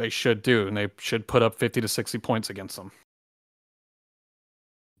they should do, and they should put up 50 to 60 points against them.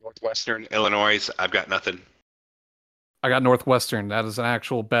 Northwestern Illinois. I've got nothing. I got Northwestern. That is an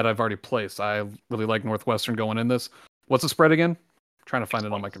actual bet I've already placed. I really like Northwestern going in this. What's the spread again? I'm trying to find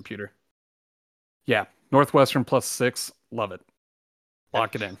it on my computer. Yeah, Northwestern plus 6. Love it.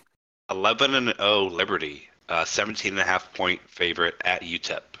 Lock it in. 11-0 Liberty. 17.5 point favorite at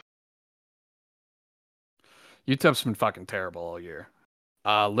UTEP. UTEP's been fucking terrible all year.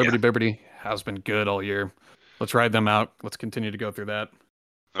 Liberty has been good all year. Let's ride them out. Let's continue to go through that.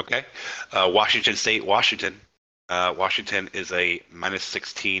 Okay. Washington State, Washington. Washington is a minus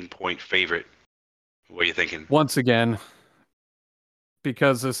 16 point favorite. What are you thinking? Once again,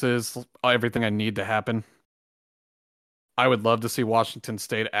 because this is everything I need to happen, I would love to see Washington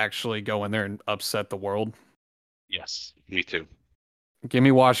State actually go in there and upset the world. Yes, me too. Give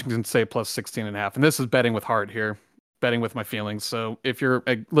me Washington State plus 16.5. And this is betting with heart here, betting with my feelings. So if you're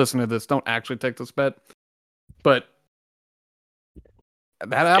listening to this, don't actually take this bet. But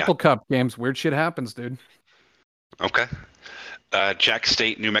that Apple Cup games, weird shit happens, dude. Okay. Jack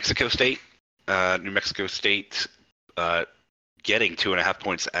State, New Mexico State. New Mexico State getting 2.5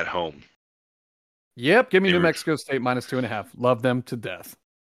 points at home. Yep, give me New Mexico State minus 2.5. Love them to death.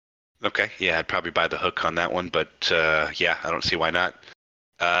 Okay, yeah, I'd probably buy the hook on that one, but yeah, I don't see why not.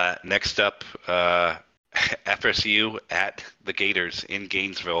 Next up, FSU at the Gators in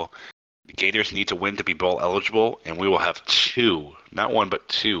Gainesville. The Gators need to win to be bowl eligible, and we will have two, not one, but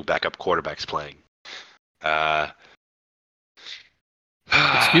two backup quarterbacks playing.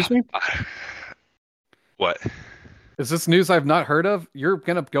 Excuse me? What? Is this news I've not heard of? You're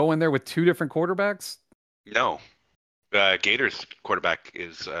going to go in there with two different quarterbacks? No. Gators quarterback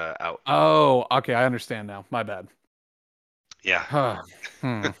is out. Oh, okay. I understand now. My bad. Yeah.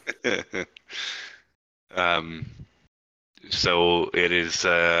 So it is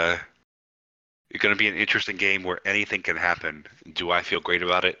going to be an interesting game where anything can happen. Do I feel great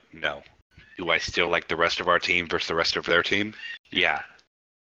about it? No. Do I still like the rest of our team versus the rest of their team? Yeah.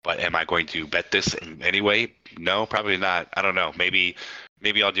 But am I going to bet this in any way? No, probably not. I don't know. Maybe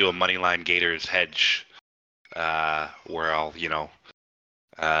I'll do a moneyline Gators hedge where I'll,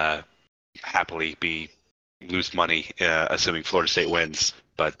 happily lose money assuming Florida State wins.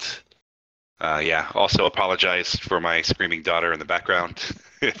 But yeah, also apologize for my screaming daughter in the background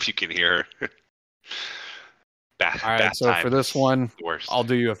if you can hear her. All right, so for this one, I'll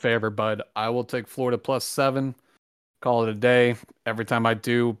do you a favor, bud. I will take Florida plus 7. Call it a day. Every time I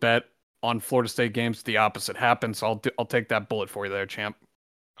do bet on Florida State games, the opposite happens. So I'll take that bullet for you there, champ.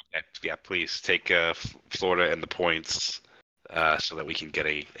 Okay. Yeah, please take Florida and the points so that we can get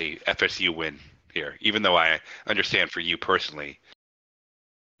a FSU win here. Even though I understand for you personally,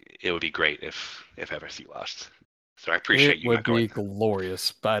 it would be great if FSU lost. So I appreciate you. It would be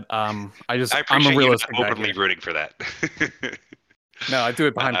glorious, but I'm a realistic guy openly here. rooting for that. No, I do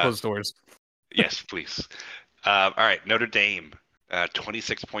it behind closed doors. Yes, please. All right, Notre Dame,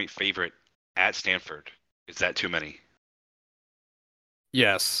 26-point favorite at Stanford. Is that too many?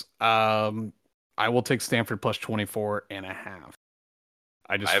 Yes. I will take Stanford plus 24.5.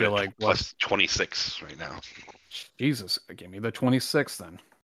 I I just have feel it like what plus 26 right now. Jesus, give me the 26 then.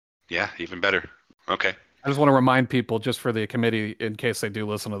 Yeah, even better. Okay. I just want to remind people, just for the committee, in case they do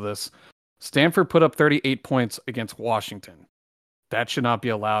listen to this, Stanford put up 38 points against Washington. That should not be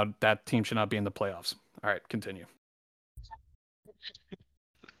allowed. That team should not be in the playoffs. All right, continue.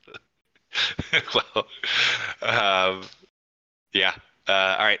 Well, um, yeah.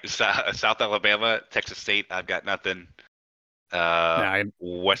 All right. South Alabama, Texas State. I've got nothing. Nah, I'm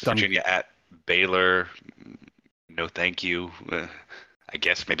West done. Virginia at Baylor. No, thank you. I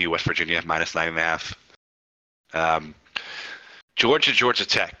guess maybe West Virginia minus 9.5. Um, Georgia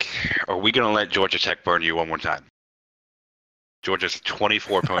Tech. Are we going to let Georgia Tech burn you one more time? Georgia's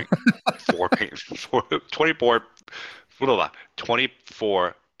 24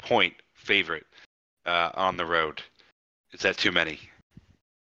 point favorite on the road. Is that too many?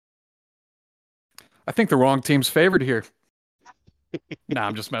 I think the wrong team's favored here. Nah,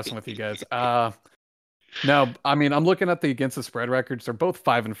 I'm just messing with you guys. No, I mean I'm looking at the against the spread records. They're both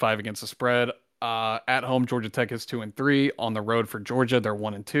 5-5 against the spread. At home, Georgia Tech is 2-3. On the road for Georgia, they're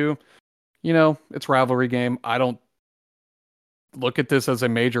 1-2. You know, it's rivalry game. I don't look at this as a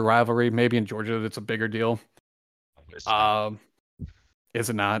major rivalry. Maybe in Georgia, it's a bigger deal. It's not. Um, is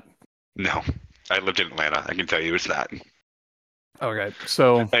it not? No, I lived in Atlanta. I can tell you it's not. Okay,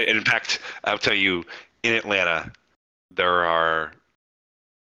 so In fact, I'll tell you, in Atlanta, there are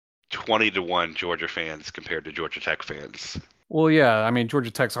 20-1 Georgia fans compared to Georgia Tech fans. well, yeah. I mean,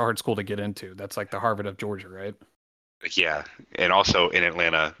 Georgia Tech's a hard school to get into. That's like the Harvard of Georgia, right? Yeah, and also in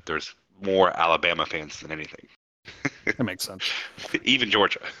Atlanta, there's more Alabama fans than anything. That makes sense. Even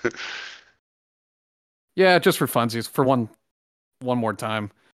Georgia. Yeah, just for funsies, for one more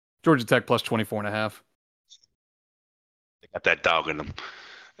time, Georgia Tech plus 24.5. They got that dog in them.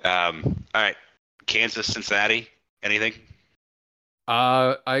 All right, Kansas, Cincinnati. Anything?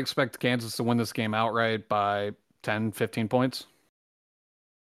 I expect Kansas to win this game outright by 10, 15 points.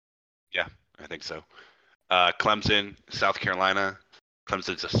 Yeah, I think so. Clemson, South Carolina.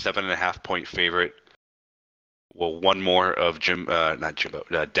 Clemson's a 7.5 point favorite. Will one more of not Jimbo,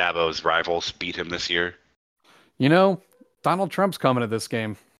 Dabo's rivals beat him this year? You know, Donald Trump's coming to this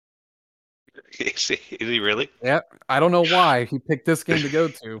game. Is he really? Yeah, I don't know why he picked this game to go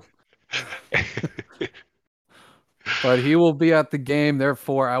to, but he will be at the game.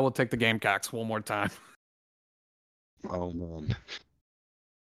 Therefore, I will take the Gamecocks one more time. Oh man. Give me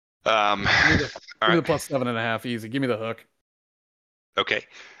the, All give me right. the plus 7.5. Easy. Give me the hook. Okay.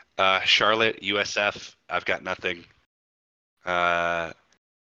 Charlotte, USF. I've got nothing. UNC,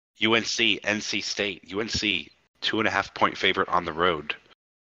 NC State. UNC 2.5 point favorite on the road.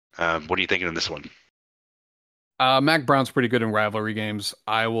 What are you thinking of this one? Mac Brown's pretty good in rivalry games.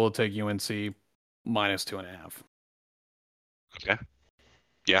 I will take UNC minus 2.5. Okay.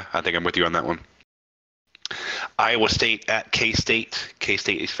 Yeah, I think I'm with you on that one. Iowa State at K-State.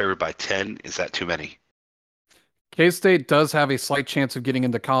 K-State is favored by 10. Is that too many? K-State does have a slight chance of getting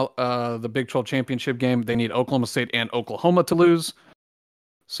into the Big 12 championship game. They need Oklahoma State and Oklahoma to lose.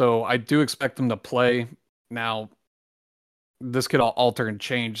 So I do expect them to play. Now, this could all alter and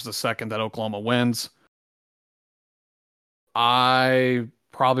change the second that Oklahoma wins. I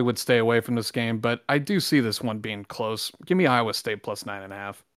probably would stay away from this game, but I do see this one being close. Give me Iowa State plus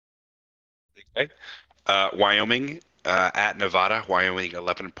 9.5. Okay. Wyoming at Nevada. Wyoming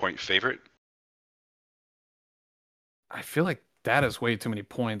 11 point favorite. I feel like that is way too many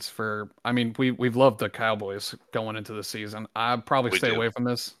points for. I mean, we've loved the Cowboys going into the season. I'd probably We stay do. away from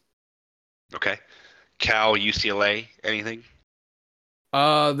this. Okay. Cal, UCLA. Anything?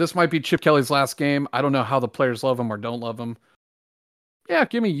 This might be Chip Kelly's last game. I don't know how the players love him or don't love him. Yeah,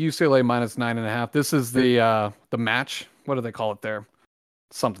 give me UCLA minus 9.5. This is the match. What do they call it there?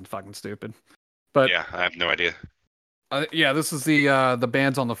 Something fucking stupid. But Yeah, I have no idea. yeah, this is the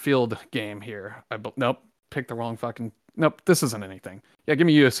bands on the field game here. Nope, picked the wrong fucking. Nope, this isn't anything. Yeah, give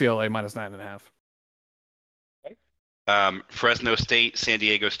me UCLA minus 9.5. Fresno State, San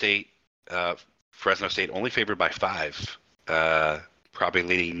Diego State. Fresno State only favored by 5. Probably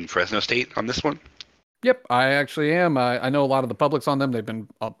leading Fresno State on this one. Yep, I actually am. I know a lot of the public's on them. They've been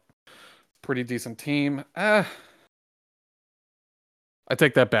a pretty decent team. I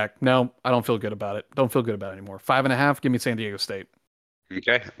take that back. No, I don't feel good about it. Don't feel good about it anymore. 5.5. Give me San Diego State.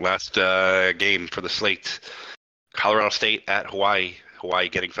 Okay. Last game for the slate. Colorado State at Hawaii. Hawaii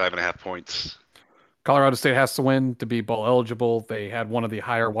getting 5.5 points. Colorado State has to win to be bowl eligible. They had one of the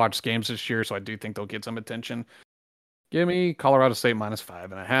higher watched games this year, so I do think they'll get some attention. Give me Colorado State minus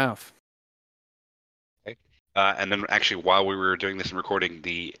 5.5. Okay. And then actually, while we were doing this and recording,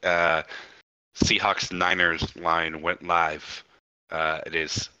 the Seahawks Niners line went live. It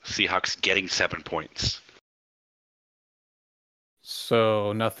is Seahawks getting 7 points.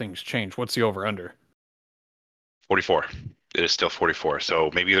 So nothing's changed. What's the over under? 44. It is still 44. So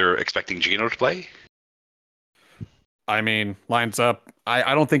maybe they're expecting Geno to play. I mean, lines up.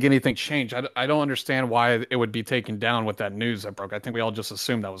 I don't think anything changed. I don't understand why it would be taken down with that news that broke. I think we all just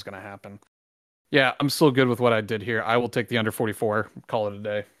assumed that was going to happen. Yeah, I'm still good with what I did here. I will take the under 44. Call it a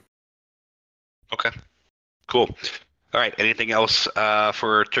day. Okay, cool. All right. Anything else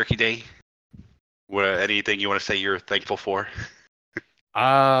for Turkey Day? Anything you want to say you're thankful for?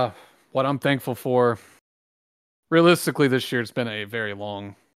 What I'm thankful for. Realistically, this year it's been a very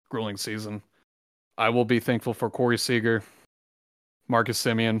long, grueling season. I will be thankful for Corey Seager, Marcus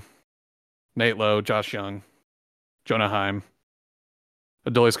Simeon, Nate Lowe, Josh Young, Jonah Heim,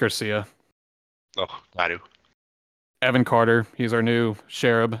 Adolis Garcia, Oh, I do. Evan Carter. He's our new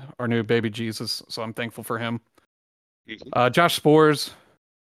cherub, our new baby Jesus. So I'm thankful for him. Josh Spores,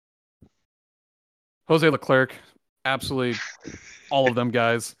 Jose Leclerc, absolutely all of them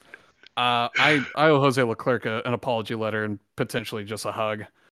guys. I owe Jose Leclerc an apology letter and potentially just a hug.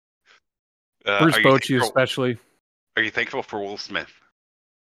 Bruce Bochy especially. Are you thankful for Will Smith?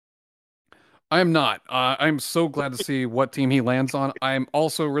 I am not. I'm so glad to see what team he lands on. I'm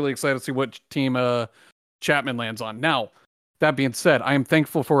also really excited to see what team Chapman lands on. Now, that being said, I am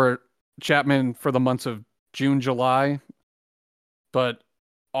thankful for Chapman for the months of June, July, but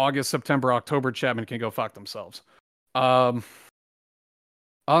August, September, October, Chapman can go fuck themselves. Other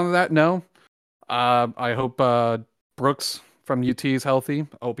than that, no. I hope Brooks from UT is healthy.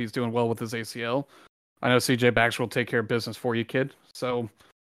 I hope he's doing well with his ACL. I know CJ Baxter will take care of business for you, kid. So,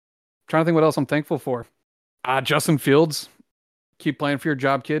 trying to think what else I'm thankful for. Justin Fields, keep playing for your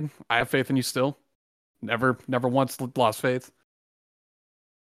job, kid. I have faith in you still. Never once lost faith.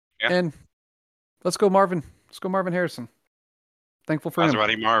 Yeah. And let's go Marvin. Let's go Marvin Harrison. Thankful for him.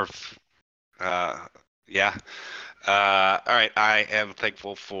 Maserati Marv. Yeah. All right. I am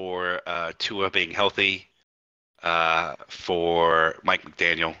thankful for Tua being healthy. For Mike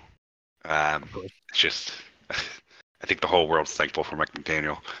McDaniel. It's just, I think the whole world's thankful for Mike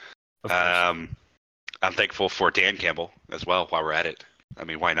McDaniel. I'm thankful for Dan Campbell as well. While we're at it, I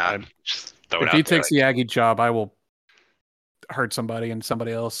mean, why not? Just throw it out if he there. takes the Aggie job, I will hurt somebody and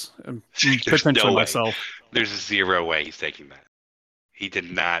somebody else, and There's potentially no way. myself. There's 0 way he's taking that. He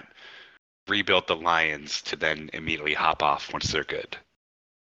did not rebuild the Lions to then immediately hop off once they're good.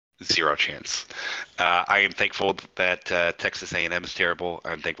 0 chance. I am thankful that Texas A&M is terrible.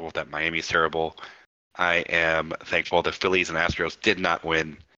 I'm thankful that Miami is terrible. I am thankful the Phillies and Astros did not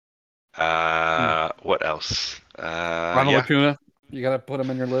win. What else? Ronald Acuna, you gotta put him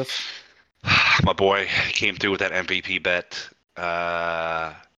in your list. My boy came through with that MVP bet.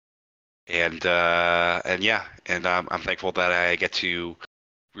 And I'm thankful that I get to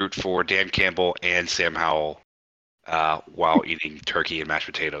root for Dan Campbell and Sam Howell while eating turkey and mashed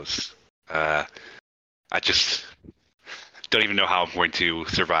potatoes. I just don't even know how I'm going to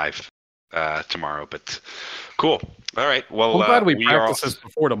survive tomorrow, but cool. All right. Well, I'm glad we practiced this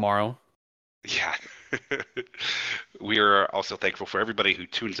before tomorrow. Yeah. We are also thankful for everybody who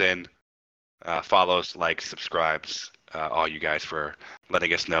tunes in, follows, likes, subscribes, all you guys for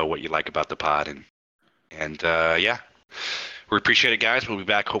letting us know what you like about the pod. And yeah, we appreciate it, guys. We'll be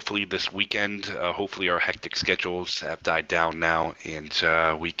back hopefully this weekend. Hopefully our hectic schedules have died down now,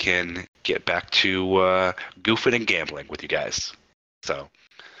 and we can get back to goofing and gambling with you guys. So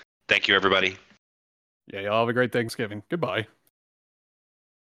thank you, everybody. Yeah, y'all have a great Thanksgiving. Goodbye.